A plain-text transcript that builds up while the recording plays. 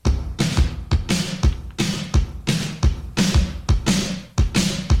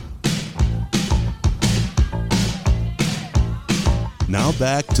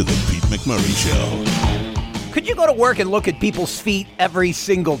back to the Pete McMurray Show. Could you go to work and look at people's feet every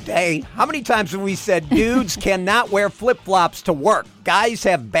single day? How many times have we said dudes cannot wear flip-flops to work? Guys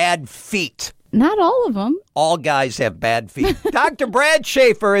have bad feet. Not all of them. All guys have bad feet. Dr. Brad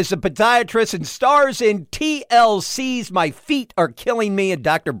Schaefer is a podiatrist and stars in TLC's My Feet Are Killing Me, and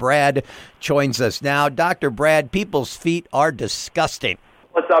Dr. Brad joins us now. Dr. Brad, people's feet are disgusting.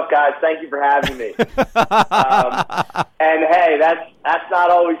 What's up, guys? Thank you for having me. And hey, that's not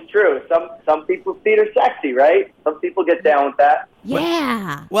always true. Some people's feet are sexy, right? Some people get down with that.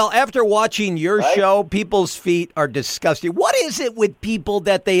 Yeah. Well, after watching your show, people's feet are disgusting. What is it with people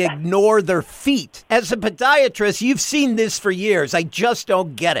that they ignore their feet? As a podiatrist, you've seen this for years. I just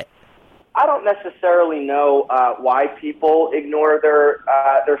don't get it. I don't necessarily know why people ignore their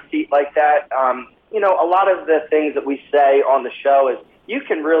feet like that. A lot of the things that we say on the show is you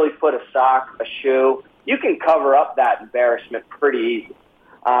can really put a sock, a shoe, you can cover up that embarrassment pretty easy.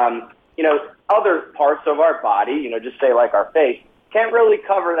 Other parts of our body, just say like our face, can't really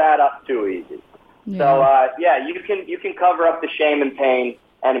cover that up too easy. Yeah. So, you can cover up the shame and pain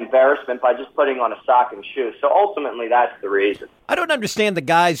and embarrassment by just putting on a sock and shoe. So ultimately, that's the reason. I don't understand the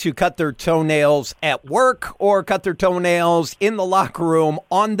guys who cut their toenails at work or cut their toenails in the locker room,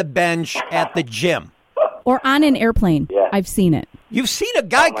 on the bench, at the gym. Or on an airplane. Yeah. I've seen it. You've seen a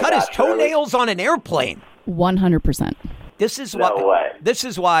guy cut his toenails on an airplane. 100%. This is No way. This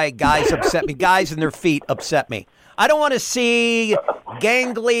is why guys upset me. Guys and their feet upset me. I don't want to see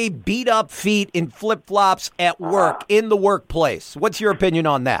gangly, beat-up feet in flip-flops at work, in the workplace. What's your opinion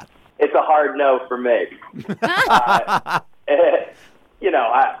on that? It's a hard no for me.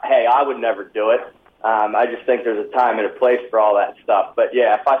 I would never do it. I just think there's a time and a place for all that stuff. But,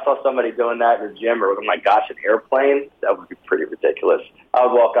 yeah, if I saw somebody doing that in a gym or, oh, my gosh, an airplane, that would be pretty ridiculous. I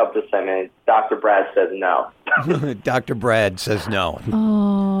would walk up to say, man, Dr. Brad says no. Dr. Brad says no.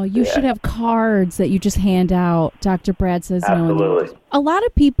 Oh, you should have cards that you just hand out. Dr. Brad says no. Absolutely. A lot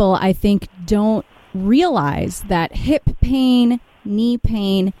of people, I think, don't realize that hip pain, knee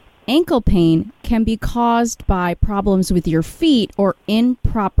pain, ankle pain can be caused by problems with your feet or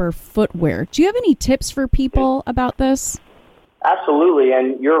improper footwear. Do you have any tips for people about this? Absolutely,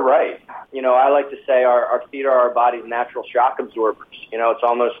 and you're right. I like to say our feet are our body's natural shock absorbers. It's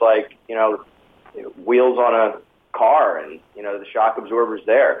almost like, wheels on a car and, the shock absorber's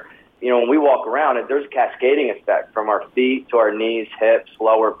there. When we walk around, there's a cascading effect from our feet to our knees, hips,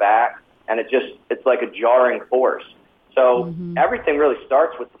 lower back, and it's like a jarring force. So everything really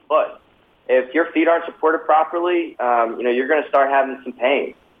starts with the foot. If your feet aren't supported properly, you're going to start having some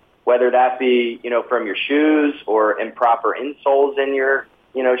pain, whether that be, from your shoes or improper insoles in your,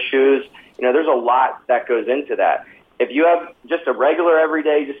 shoes. There's a lot that goes into that. If you have just a regular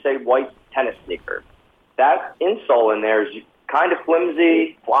everyday, just say white tennis sneaker, that insole in there is kind of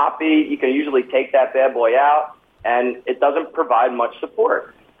flimsy, floppy. You can usually take that bad boy out, and it doesn't provide much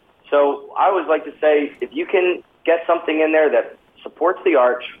support. So I always like to say, if you can get something in there that supports the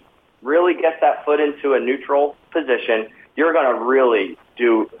arch, really gets that foot into a neutral position, you're going to really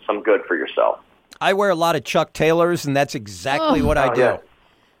do some good for yourself. I wear a lot of Chuck Taylors, and that's exactly what I do. Yeah.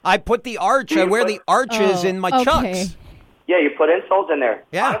 I put the arch, I wear the arches in my Chucks. Yeah, you put insoles in there.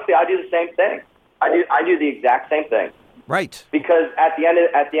 Yeah. Honestly, I do the same thing. I do the exact same thing. Right. Because at the end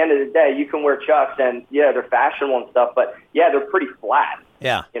of the day, you can wear Chucks, and yeah, they're fashionable and stuff, but yeah, they're pretty flat.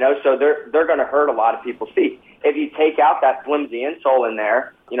 Yeah. So they're going to hurt a lot of people's feet. If you take out that flimsy insole in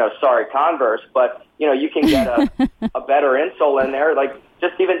there, sorry Converse, but you can get a better insole in there, like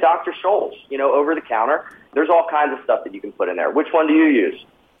just even Dr. Scholl's, over the counter. There's all kinds of stuff that you can put in there. Which one do you use?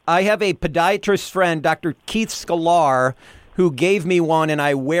 I have a podiatrist friend, Dr. Keith Scalar, who gave me one, and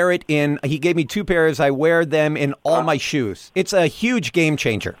I wear it he gave me 2 pairs. I wear them in all my shoes. It's a huge game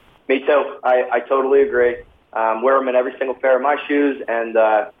changer. Me too. I totally agree. Wear them in every single pair of my shoes, and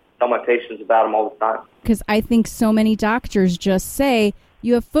tell my patients about them all the time. Because I think so many doctors just say,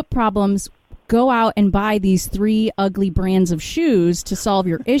 you have foot problems, go out and buy these 3 ugly brands of shoes to solve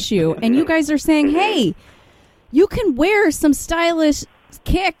your issue. And you guys are saying, hey, you can wear some stylish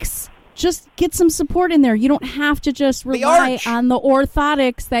kicks. Just get some support in there. You don't have to just rely on the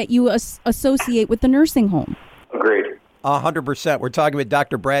orthotics that you associate with the nursing home. Agreed. 100%. We're talking with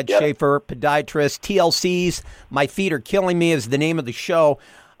Dr. Brad Schaefer, podiatrist. TLC's My Feet Are Killing Me is the name of the show.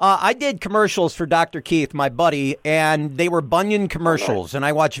 I did commercials for Dr. Keith, my buddy, and they were bunion commercials. And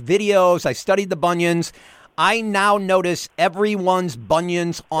I watched videos. I studied the bunions. I now notice everyone's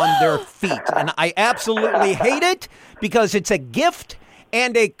bunions on their feet. And I absolutely hate it because it's a gift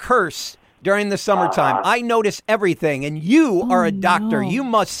and a curse during the summertime. I notice everything. And you are a doctor. You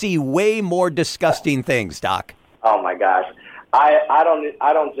must see way more disgusting things, Doc. Oh, my gosh.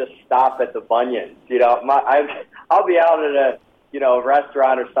 I don't just stop at the bunions. You know, I'll be out at a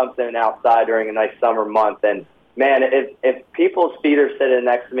restaurant or something outside during a nice summer month, and man, if people's feet are sitting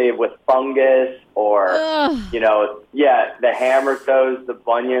next to me with fungus or the hammer toes, the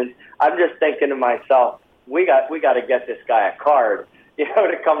bunions, I'm just thinking to myself, we got to get this guy a card,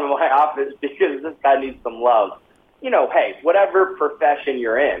 to come to my office because this guy needs some love. Hey, whatever profession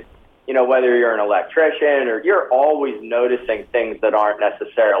you're in, whether you're an electrician or you're always noticing things that aren't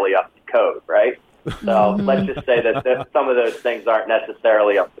necessarily up to code, right? So let's just say that some of those things aren't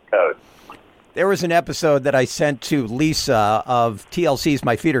necessarily up to code. There was an episode that I sent to Lisa of TLC's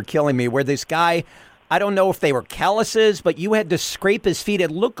My Feet Are Killing Me where this guy, I don't know if they were calluses, but you had to scrape his feet.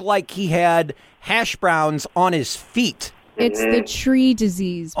 It looked like he had hash browns on his feet. It's the tree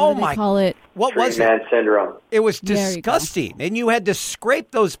disease. What do they call it? What was it? Tree man syndrome. It was disgusting. And you had to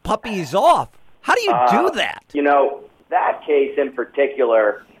scrape those puppies off. How do you do that? That case in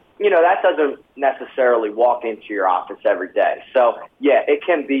particular, that doesn't necessarily walk into your office every day. So, yeah, it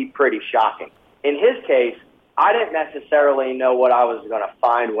can be pretty shocking. In his case, I didn't necessarily know what I was going to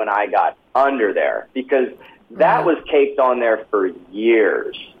find when I got under there because that was caked on there for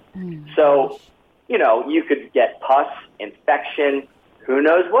years. So, you could get pus, infection, who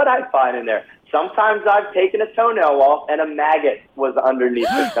knows what I'd find in there. Sometimes I've taken a toenail off and a maggot was underneath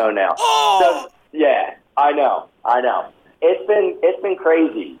the toenail. So, yeah, I know. It's been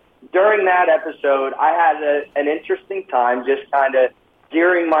crazy. During that episode, I had an interesting time just kind of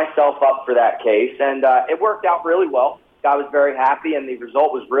gearing myself up for that case, and it worked out really well. I was very happy, and the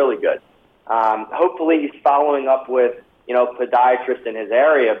result was really good. Hopefully he's following up with, podiatrists in his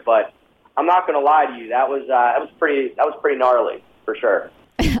area, but I'm not going to lie to you. That was pretty gnarly, for sure.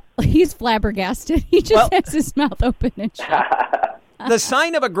 He's flabbergasted. He just has his mouth open and shut. The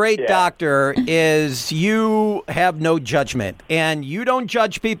sign of a great doctor is you have no judgment, and you don't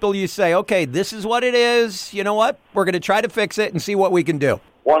judge people. You say, okay, this is what it is. You know what? We're going to try to fix it and see what we can do.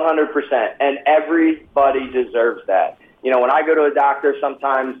 100%. And everybody deserves that. When I go to a doctor,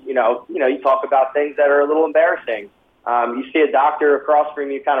 sometimes, you talk about things that are a little embarrassing. You see a doctor across from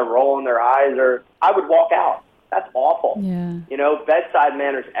you kind of rolling their eyes, or I would walk out. That's awful. Yeah. Bedside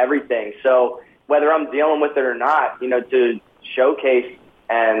manner's everything. So whether I'm dealing with it or not, to showcase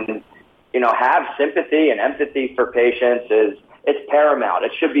and, have sympathy and empathy for patients it's paramount.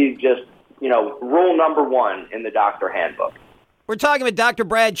 It should be just, rule number one in the doctor handbook. We're talking with Dr.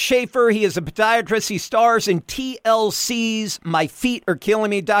 Brad Schaefer. He is a podiatrist. He stars in TLC's My Feet Are Killing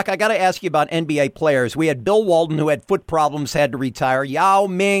Me. Doc, I got to ask you about NBA players. We had Bill Walton, who had foot problems, had to retire. Yao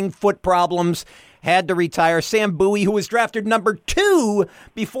Ming, foot problems, had to retire. Sam Bowie, who was drafted number 2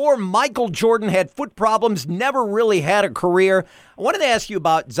 before Michael Jordan, had foot problems, never really had a career. I wanted to ask you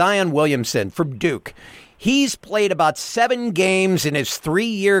about Zion Williamson from Duke. He's played about 7 games in his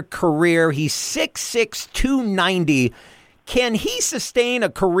 3-year career. He's 6'6", 290. Can he sustain a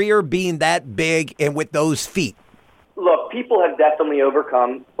career being that big and with those feet? Look, people have definitely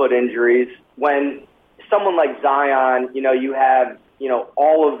overcome foot injuries. When someone like Zion, you have,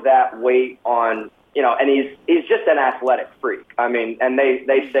 all of that weight on, and he's just an athletic freak. I mean, and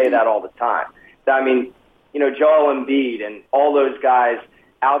they say that all the time. I mean, Joel Embiid and all those guys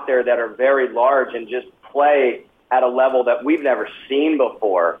out there that are very large and just play at a level that we've never seen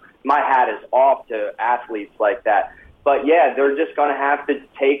before. My hat is off to athletes like that. But, yeah, they're just going to have to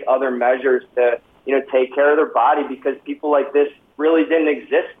take other measures to, take care of their body because people like this really didn't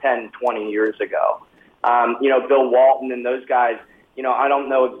exist 10, 20 years ago. Bill Walton and those guys, I don't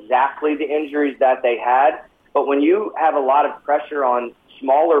know exactly the injuries that they had, but when you have a lot of pressure on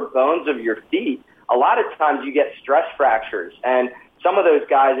smaller bones of your feet, a lot of times you get stress fractures. And some of those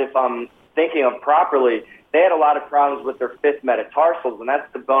guys, if I'm thinking of properly, they had a lot of problems with their fifth metatarsals, and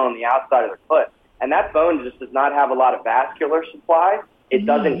that's the bone on the outside of their foot. And that bone just does not have a lot of vascular supply. It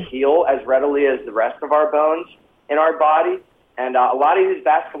doesn't heal as readily as the rest of our bones in our body. And a lot of these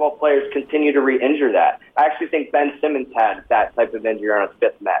basketball players continue to re-injure that. I actually think Ben Simmons had that type of injury on his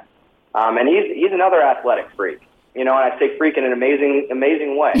fifth met. And he's another athletic freak. And I say freak in an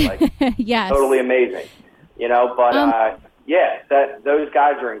amazing way. Like, yes. Totally amazing. But those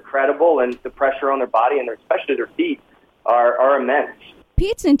guys are incredible, and the pressure on their body and especially their feet are immense.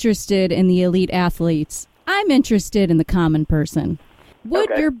 Pete's interested in the elite athletes. I'm interested in the common person.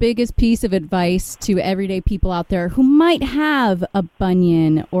 Would your biggest piece of advice to everyday people out there who might have a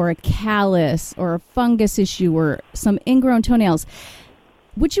bunion or a callus or a fungus issue or some ingrown toenails,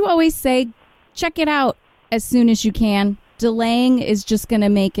 would you always say, check it out as soon as you can? Delaying is just going to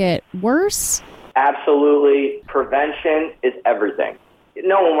make it worse? Absolutely. Prevention is everything.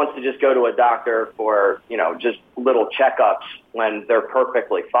 no one wants to just go to a doctor for, just little checkups when they're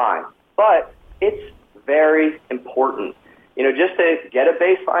perfectly fine. But it's very important, just to get a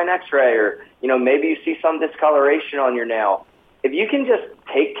baseline x-ray or, maybe you see some discoloration on your nail. If you can just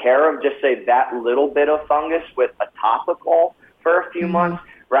take care of, just say, that little bit of fungus with a topical for a few months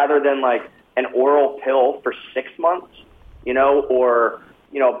rather than like an oral pill for 6 months, or,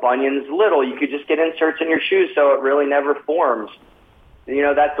 bunions little, you could just get inserts in your shoes so it really never forms.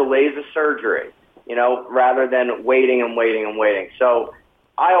 That delays the surgery, rather than waiting and waiting and waiting. So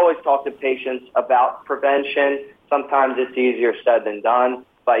I always talk to patients about prevention. Sometimes it's easier said than done,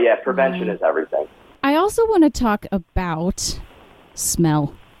 but yeah, prevention is everything. I also want to talk about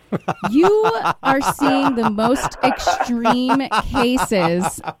smell. You are seeing the most extreme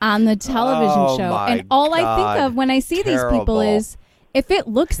cases on the television show. And all I think of when I see these people is, if it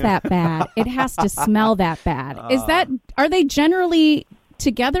looks that bad, it has to smell that bad. Are they generally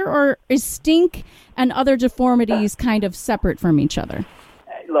together, or is stink and other deformities kind of separate from each other?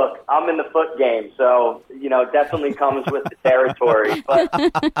 Look, I'm in the foot game, so, it definitely comes with the territory. But,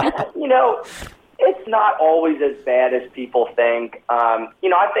 it's not always as bad as people think. I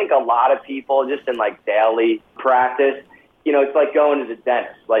think a lot of people, just in like daily practice, it's like going to the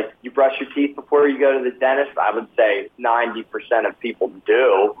dentist. Like, you brush your teeth before you go to the dentist. I would say 90% of people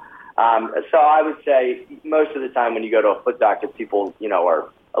do. So I would say most of the time when you go to a foot doctor, people, are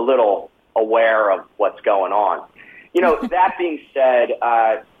a little aware of what's going on. That being said,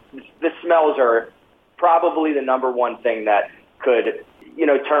 the smells are probably the number one thing that could,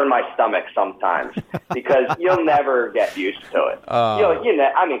 turn my stomach sometimes, because you'll never get used to it.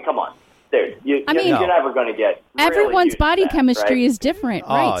 I mean, come on. Dude, you're never going to get everyone's body that, chemistry right? is different,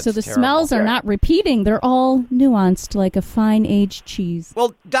 right? So the terrible. smells are not repeating. They're all nuanced like a fine aged cheese.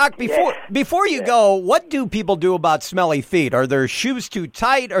 Well, Doc, before you go, what do people do about smelly feet? Are their shoes too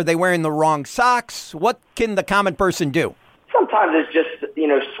tight? Are they wearing the wrong socks? What can the common person do? Sometimes it's just,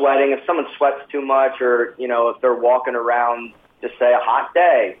 sweating. If someone sweats too much, or, if they're walking around, just say a hot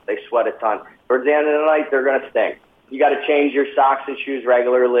day, they sweat a ton. Towards the end of the night, they're going to stink. You got to change your socks and shoes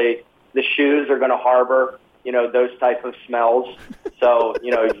regularly. The shoes are going to harbor, those type of smells. So,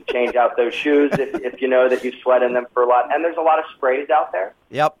 you change out those shoes if you know that you sweat in them for a lot. And there's a lot of sprays out there.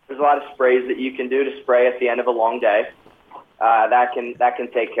 Yep. There's a lot of sprays that you can do to spray at the end of a long day. That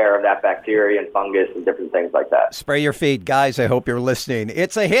can take care of that bacteria and fungus and different things like that. Spray your feet, guys. I hope you're listening.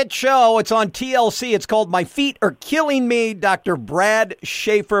 It's a hit show. It's on TLC. It's called My Feet Are Killing Me. Dr. Brad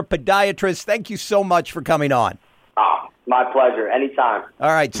Schaefer, podiatrist. Thank you so much for coming on. Oh, my pleasure. Anytime.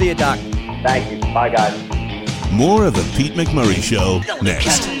 All right. See you, Doc. Thank you. Bye, guys. More of the Pete McMurray Show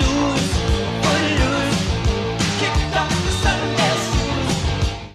next.